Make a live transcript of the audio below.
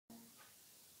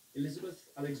Elizabeth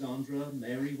Alexandra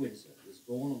Mary Windsor was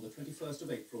born on the 21st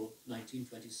of April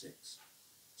 1926.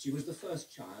 She was the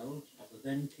first child of the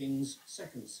then King's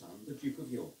second son, the Duke of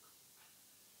York.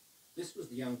 This was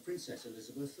the young Princess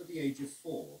Elizabeth at the age of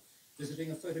 4, visiting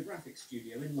a photographic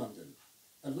studio in London.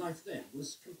 Her life then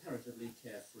was comparatively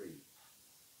carefree.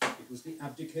 It was the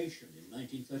abdication in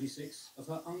 1936 of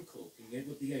her uncle, King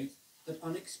Edward VIII, that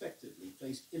unexpectedly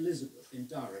placed Elizabeth in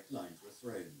direct line to a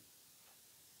throne.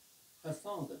 Her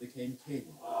father became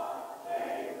king.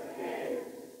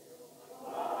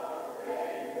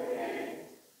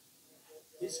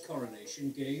 His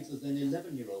coronation gave the then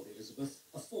 11-year-old Elizabeth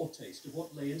a foretaste of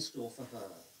what lay in store for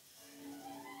her.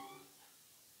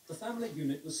 The family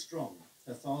unit was strong.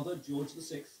 Her father, George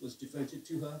VI, was devoted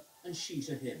to her, and she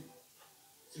to him.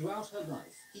 Throughout her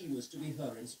life, he was to be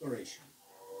her inspiration.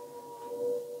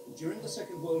 During the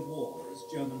Second World War,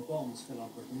 as German bombs fell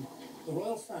on Britain, the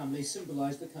royal family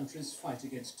symbolised the country's fight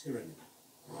against tyranny.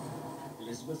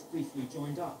 Elizabeth briefly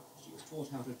joined up. She was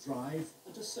taught how to drive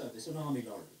and to service an army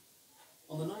lorry.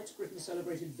 On the night Britain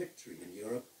celebrated victory in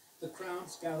Europe, the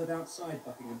crowds gathered outside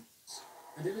Buckingham Palace,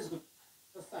 and Elizabeth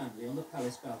and her family on the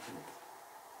palace balcony.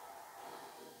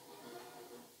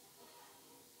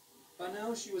 By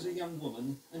now she was a young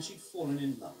woman, and she'd fallen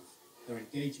in love. Her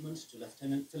engagement to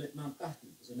Lieutenant Philip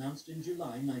Mountbatten was announced in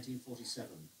July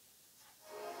 1947.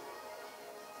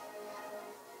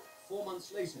 4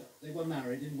 months later, they were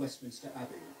married in Westminster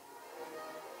Abbey.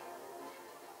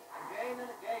 Again and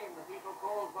again the people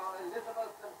called for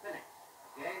Elizabeth and Philip.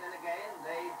 Again and again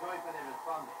they joyfully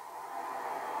responded.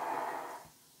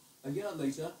 A year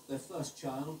later, their first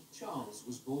child, Charles,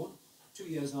 was born. 2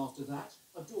 years after that,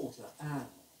 a daughter, Anne.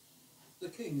 The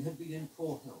king had been in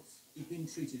poor health. He'd been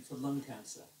treated for lung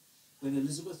cancer. When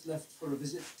Elizabeth left for a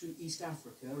visit to East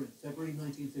Africa in February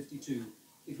 1952,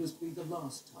 it was to be the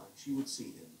last time she would see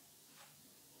him.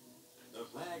 The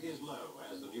flag is low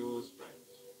as the news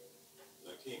spreads.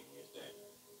 The king is dead.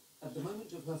 At the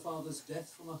moment of her father's death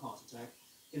from a heart attack,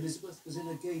 Elizabeth was in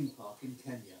a game park in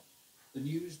Kenya. The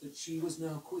news that she was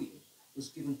now queen was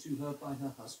given to her by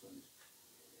her husband.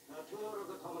 A tour of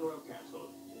the Commonwealth Castle.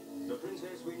 The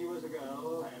princess we knew as a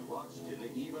girl and watched in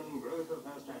the even growth of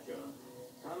her stature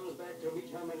comes back to meet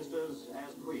her ministers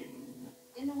as queen.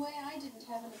 In a way, I didn't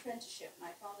have an apprenticeship.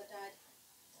 My father died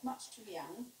much too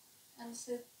young, and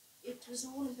so it was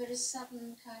all a very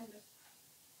sudden kind of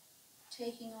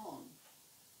taking on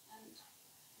and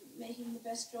making the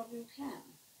best job you can.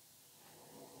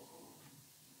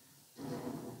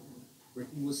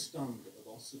 Britain was stunned at the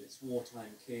loss of its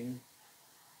wartime king.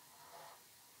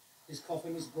 His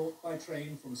coffin was brought by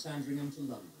train from Sandringham to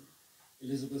London.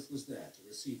 Elizabeth was there to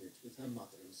receive it with her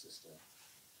mother and sister.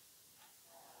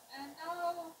 And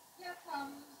now, here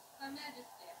comes Her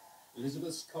Majesty.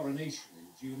 Elizabeth's coronation in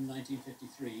June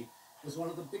 1953 was one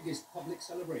of the biggest public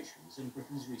celebrations in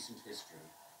Britain's recent history.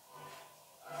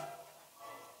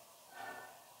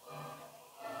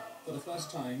 For the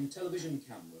first time, television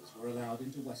cameras were allowed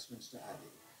into Westminster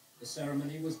Abbey. The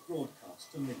ceremony was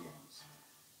broadcast to millions.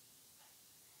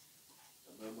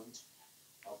 The moment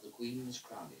of the Queen's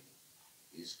crowning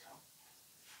is come.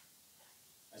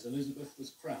 As Elizabeth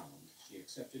was crowned, she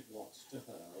accepted what, to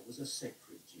her, was a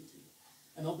sacred duty,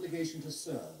 an obligation to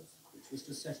serve, which was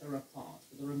to set her apart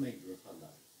for the remainder of her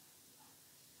life.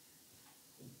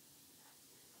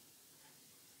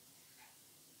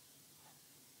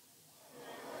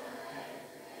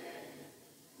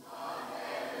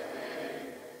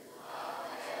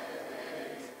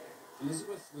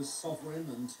 Elizabeth was sovereign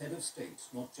and head of state,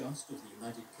 not just of the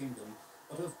United Kingdom,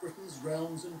 but of Britain's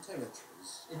realms and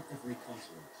territories in every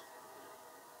continent.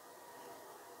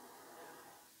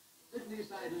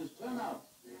 Sydney-siders turn out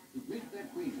to greet their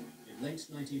queen. In late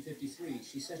 1953,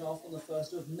 she set off on the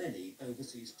first of many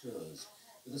overseas tours,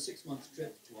 with a 6-month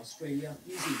trip to Australia,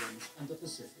 New Zealand and the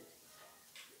Pacific.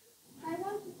 I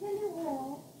want to tell you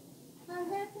all how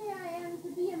happy I am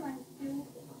to be amongst you,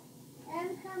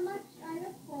 and how much I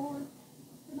look forward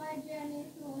to my journey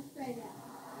to Australia.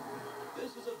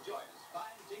 This is a joyous, fine,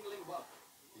 tingling welcome.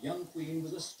 The young queen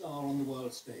was a star on the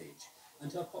world stage,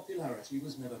 and her popularity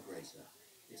was never greater.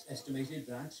 It's estimated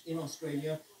that, in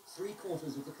Australia,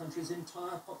 3/4 of the country's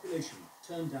entire population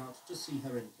turned out to see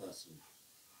her in person.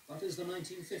 But as the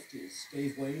 1950s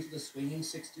gave way to the swinging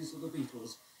 60s of the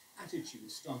Beatles,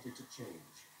 attitudes started to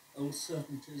change. Old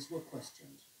certainties were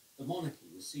questioned. The monarchy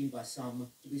was seen by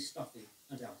some to be stuffy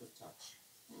and out of touch.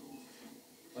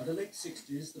 By the late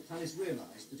 60s, the palace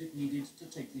realised that it needed to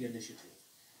take the initiative.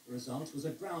 The result was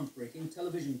a groundbreaking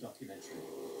television documentary.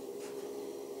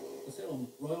 The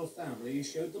film Royal Family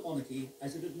showed the monarchy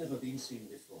as it had never been seen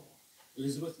before.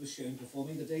 Elizabeth was shown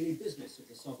performing the daily business of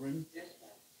the sovereign Yes, ma'am.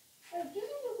 Oh, do you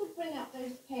think you could bring up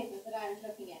those papers that I was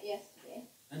looking at yesterday?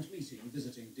 and meeting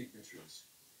visiting dignitaries.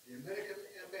 The American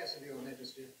ambassador, Your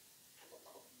Majesty.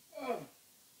 Oh,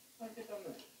 I get on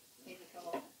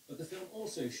that. But the film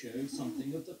also showed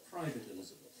something of the private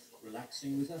Elizabeth,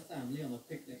 relaxing with her family on a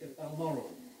picnic at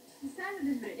Balmoral. The salad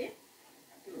is ready.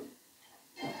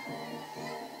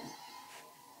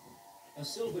 A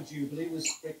silver jubilee was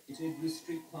spectated with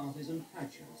street parties and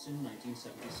pageants in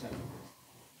 1977.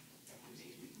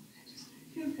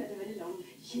 You've had a very long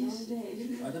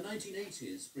day. By the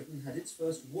 1980s, Britain had its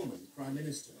first woman Prime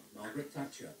Minister, Margaret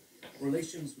Thatcher.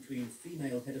 Relations between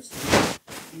female head of state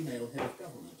and female head of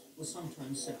government were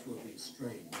sometimes said to have been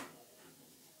strained.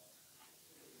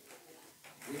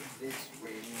 With this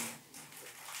ring,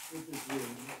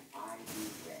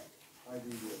 I do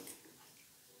wed.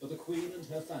 For the Queen and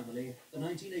her family, the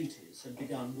 1980s had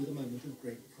begun with a moment of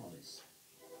great promise.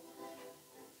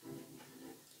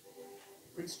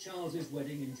 Prince Charles's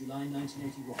wedding in July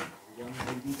 1981 with the young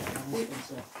lady Diana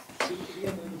Spencer seemed to be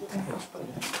a moment of hope for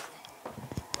the future.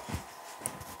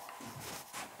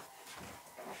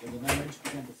 When the marriage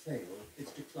began to fail,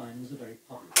 its decline was a very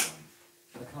public one.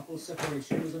 The couple's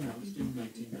separation was announced in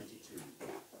 1992.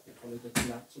 It followed the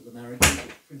collapse of the marriages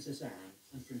of Princess Anne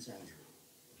and Prince Andrew.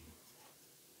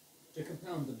 To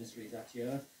compound the misery that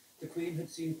year, the Queen had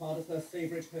seen part of her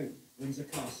favourite home, Windsor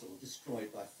Castle,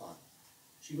 destroyed by fire.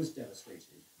 She was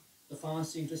devastated. The fire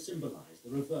seemed to symbolise the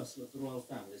reversal of the royal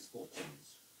family's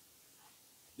fortunes.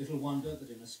 Little wonder that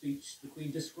in a speech the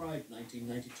Queen described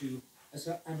 1992 as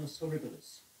her annus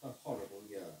horribilis, her horrible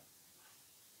year.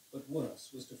 But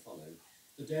worse was to follow.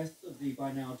 The death of the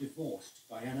by now divorced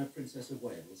Diana, Princess of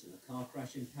Wales, in a car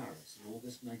crash in Paris in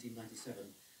August 1997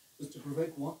 was to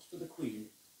provoke what, for the Queen,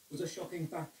 was a shocking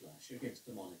backlash against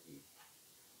the monarchy.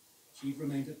 She'd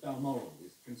remained at Balmoral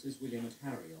with Princes William and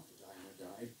Harry after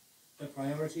Diana died. Her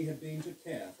priority had been to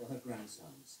care for her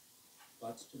grandsons.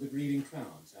 But to the grieving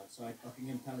crowds outside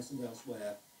Buckingham Palace and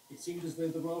elsewhere, it seemed as though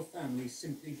the royal family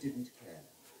simply didn't care.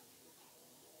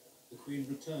 The Queen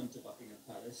returned to Buckingham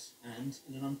Palace and,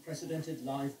 in an unprecedented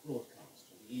live broadcast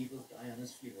on the eve of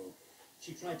Diana's funeral,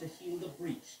 she tried to heal the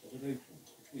breach that had opened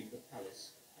between the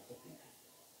palace and the people.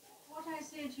 What I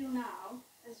say to you now,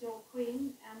 as your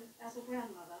Queen and as a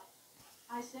grandmother,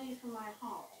 I say from my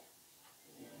heart.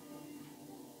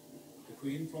 The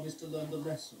Queen promised to learn the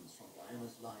lessons from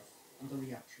Diana's life and the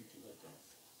reaction to her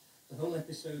death. The whole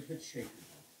episode had shaken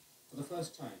her. For the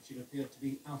first time, she'd appeared to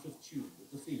be out of tune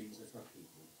with the feelings of her people.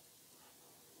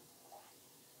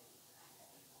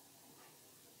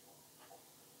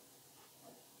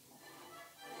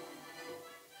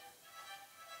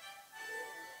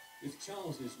 With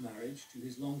Charles's marriage to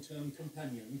his long-term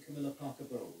companion, Camilla Parker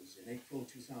Bowles, in April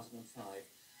 2005,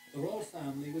 the royal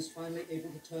family was finally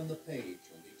able to turn the page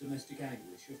on the domestic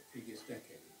anguish of previous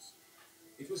decades.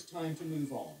 It was time to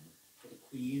move on. For the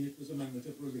Queen, it was a moment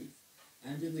of relief,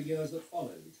 and in the years that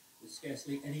followed, with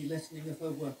scarcely any lessening of her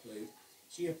workload,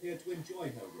 she appeared to enjoy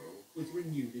her role with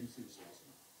renewed enthusiasm.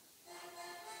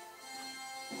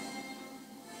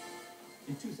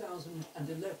 In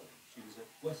 2011, she was at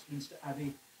Westminster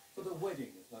Abbey for the wedding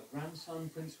of her grandson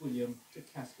Prince William to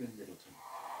Catherine Middleton.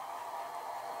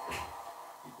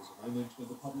 It was a moment when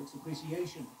the public's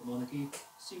appreciation for the monarchy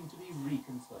seemed to be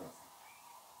reconfirmed.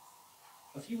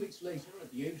 A few weeks later,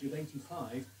 at the age of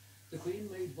 85, the Queen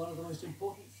made one of the most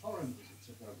important foreign visits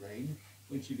of her reign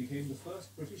when she became the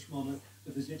first British monarch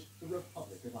to visit the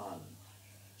Republic of Ireland.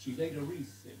 She laid a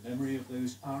wreath in memory of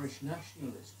those Irish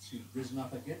nationalists who'd risen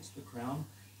up against the crown,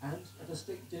 and at a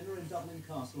state dinner in Dublin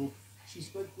Castle, she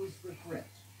spoke with regret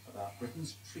about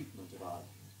Britain's treatment of Ireland.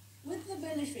 With the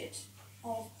benefit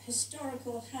of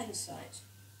historical hindsight,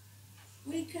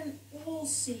 we can all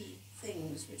see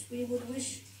things which we would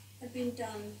wish had been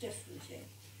done differently,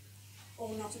 or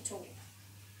not at all.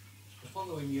 The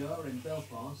following year in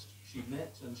Belfast, she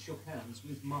met and shook hands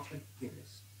with Mark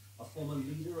McGuinness, a former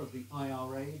leader of the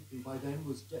IRA who by then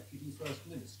was Deputy First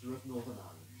Minister of Northern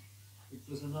Ireland. It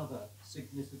was another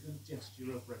significant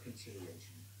gesture of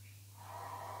reconciliation.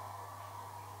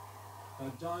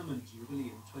 Her Diamond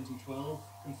Jubilee in 2012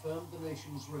 confirmed the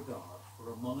nation's regard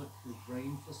for a monarch who'd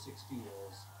reigned for 60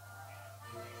 years.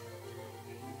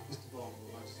 Mr. Bond,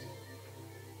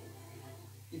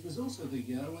 it was also the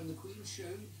year when the Queen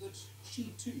showed that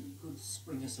she too could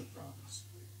spring a surprise.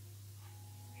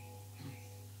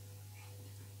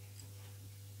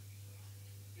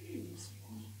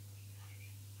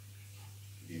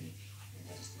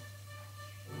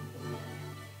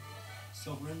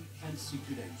 Sovereign and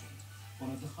secret agent, one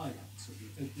of the highlights of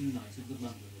the opening night of the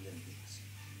London Olympics.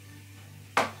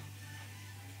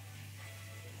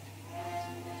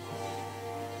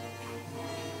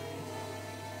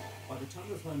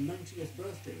 time of her 90th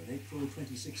birthday in April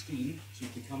 2016,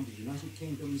 she'd become the United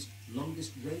Kingdom's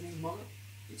longest reigning monarch,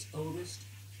 its oldest,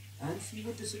 and few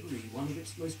would disagree, one of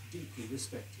its most deeply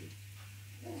respected.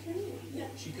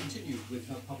 She continued with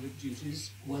her public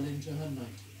duties well into her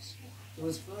 90s. There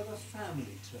was further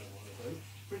family turmoil, though.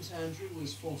 Prince Andrew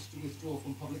was forced to withdraw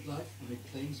from public life amid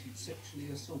claims he'd sexually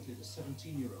assaulted a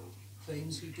 17-year-old,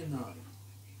 claims he denied.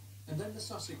 And then the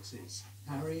Sussexes,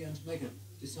 Harry and Meghan,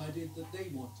 decided that they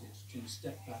wanted to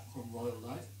step back from royal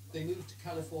life. They moved to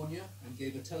California and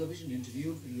gave a television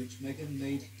interview in which Meghan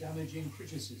made damaging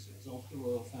criticisms of the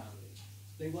royal family.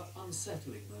 They were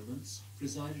unsettling moments,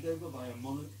 presided over by a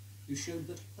monarch who showed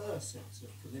that her sense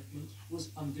of commitment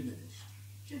was undiminished.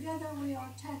 Together we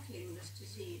are tackling this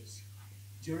disease.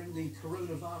 During the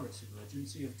coronavirus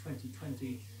emergency of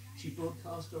 2020, she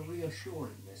broadcast a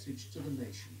reassuring message to the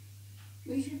nation.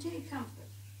 We should take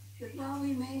comfort that while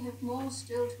we may have more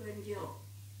still to endure,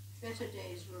 better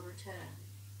days will return.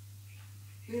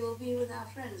 We will be with our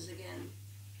friends again.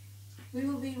 We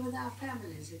will be with our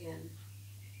families again.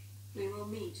 We will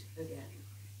meet again.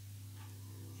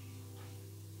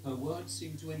 Her words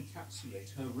seem to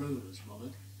encapsulate her role as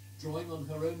monarch, drawing on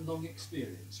her own long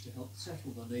experience to help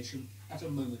settle the nation at a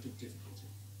moment of difficulty.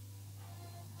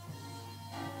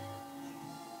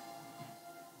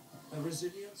 Her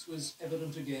resilience was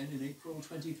evident again in April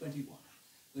 2021,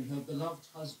 when her beloved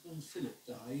husband Philip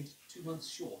died 2 months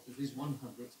short of his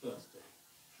 100th birthday.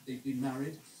 They'd been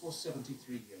married for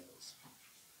 73 years.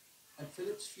 At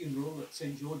Philip's funeral at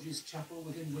St. George's Chapel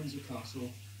within Windsor Castle,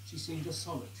 she seemed a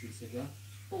solitary figure,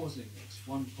 pausing at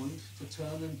one point to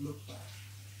turn and look back.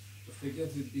 The figure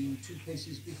who'd been 2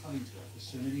 paces behind her for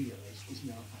so many years was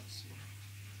now absent.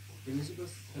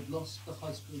 Elizabeth had lost the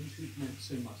husband who'd meant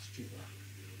so much to her.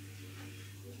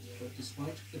 But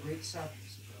despite the great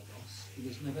sadness of her loss, there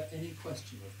was never any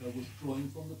question of her withdrawing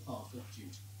from the path of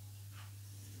duty.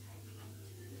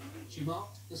 She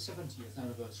marked the 70th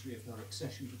anniversary of her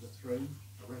accession to the throne,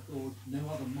 a record no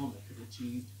other monarch had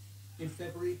achieved, in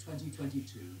February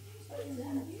 2022.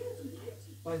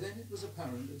 By then it was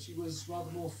apparent that she was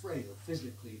rather more frail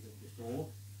physically than before,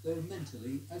 though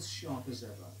mentally as sharp as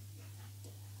ever.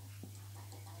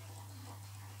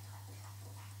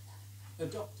 Her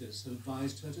doctors had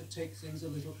advised her to take things a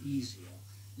little easier.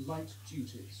 Light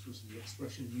duties was the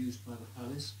expression used by the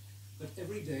palace, but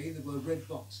every day there were red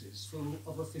boxes full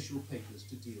of official papers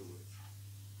to deal with.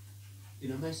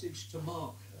 In a message to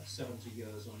mark her 70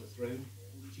 years on the throne,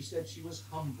 she said she was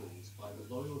humbled by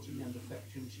the loyalty and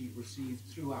affection she'd received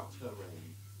throughout her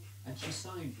reign, and she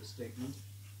signed the statement,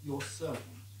 "Your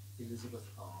servant, Elizabeth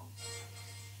R."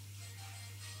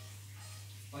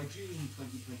 By June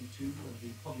 2022, and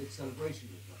the public celebration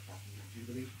of her Platinum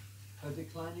Jubilee, her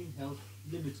declining health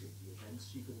limited the events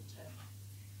she could attend.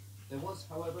 There was,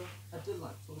 however, a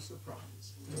delightful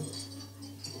surprise.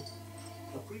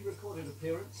 A pre-recorded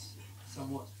appearance,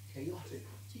 somewhat chaotic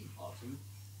tea party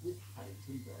with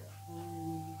Paddington Bear.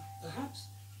 Perhaps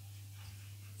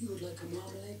you would like a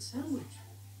marmalade sandwich.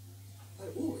 I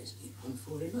always keep one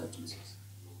for emergencies.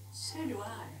 So do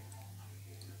I.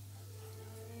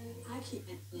 I keep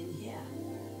it in here.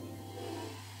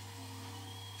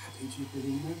 Happy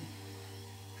Jubilee, ma'am.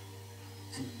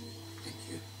 And thank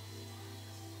you.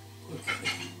 Poor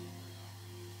thing.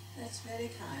 That's very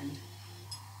kind.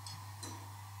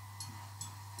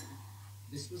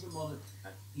 This was a monarch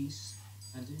at peace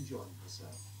and enjoying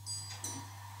herself.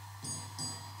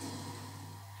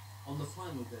 On the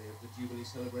final day of the Jubilee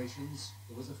celebrations,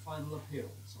 there was a final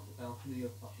appearance on the balcony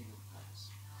of Buckingham Palace.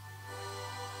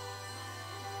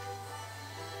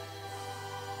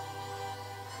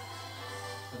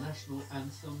 The national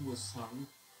anthem was sung.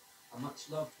 A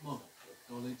much-loved monarch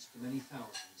acknowledged the many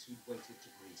thousands who'd waited to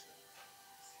greet her.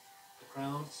 The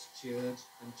crowds cheered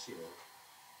and cheered,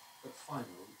 but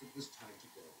finally it was time to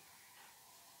go.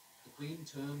 The Queen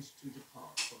turned to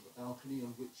depart from the balcony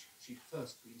on which she'd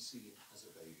first been seen as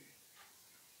a baby.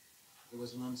 There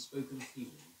was an unspoken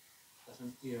feeling that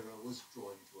an era was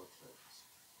drawing to a close.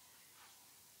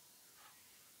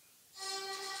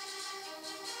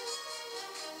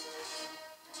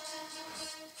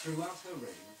 Throughout her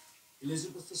reign,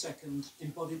 Elizabeth II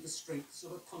embodied the strengths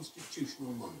of a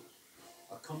constitutional monarch,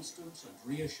 a constant and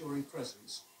reassuring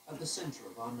presence at the centre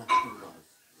of our national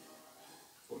life.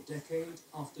 For decade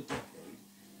after decade,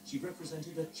 she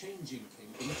represented a changing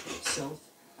kingdom to itself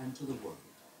and to the world.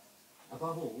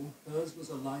 Above all, hers was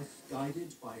a life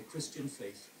guided by a Christian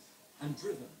faith and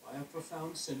driven by a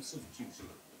profound sense of duty,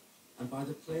 and by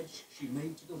the pledge she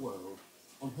made to the world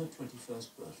on her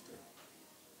 21st birthday.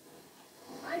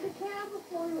 I declare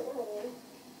before you all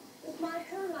that my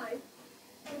whole life,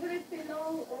 whether it be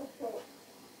long or short,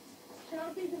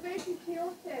 devoted to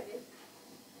your service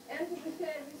and to the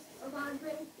service of our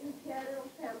great imperial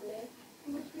family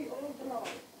to which we all belong.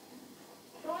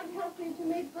 God help me to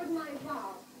make good my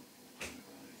vow,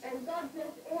 and God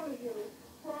bless all of you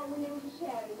who are willing to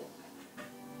share in it.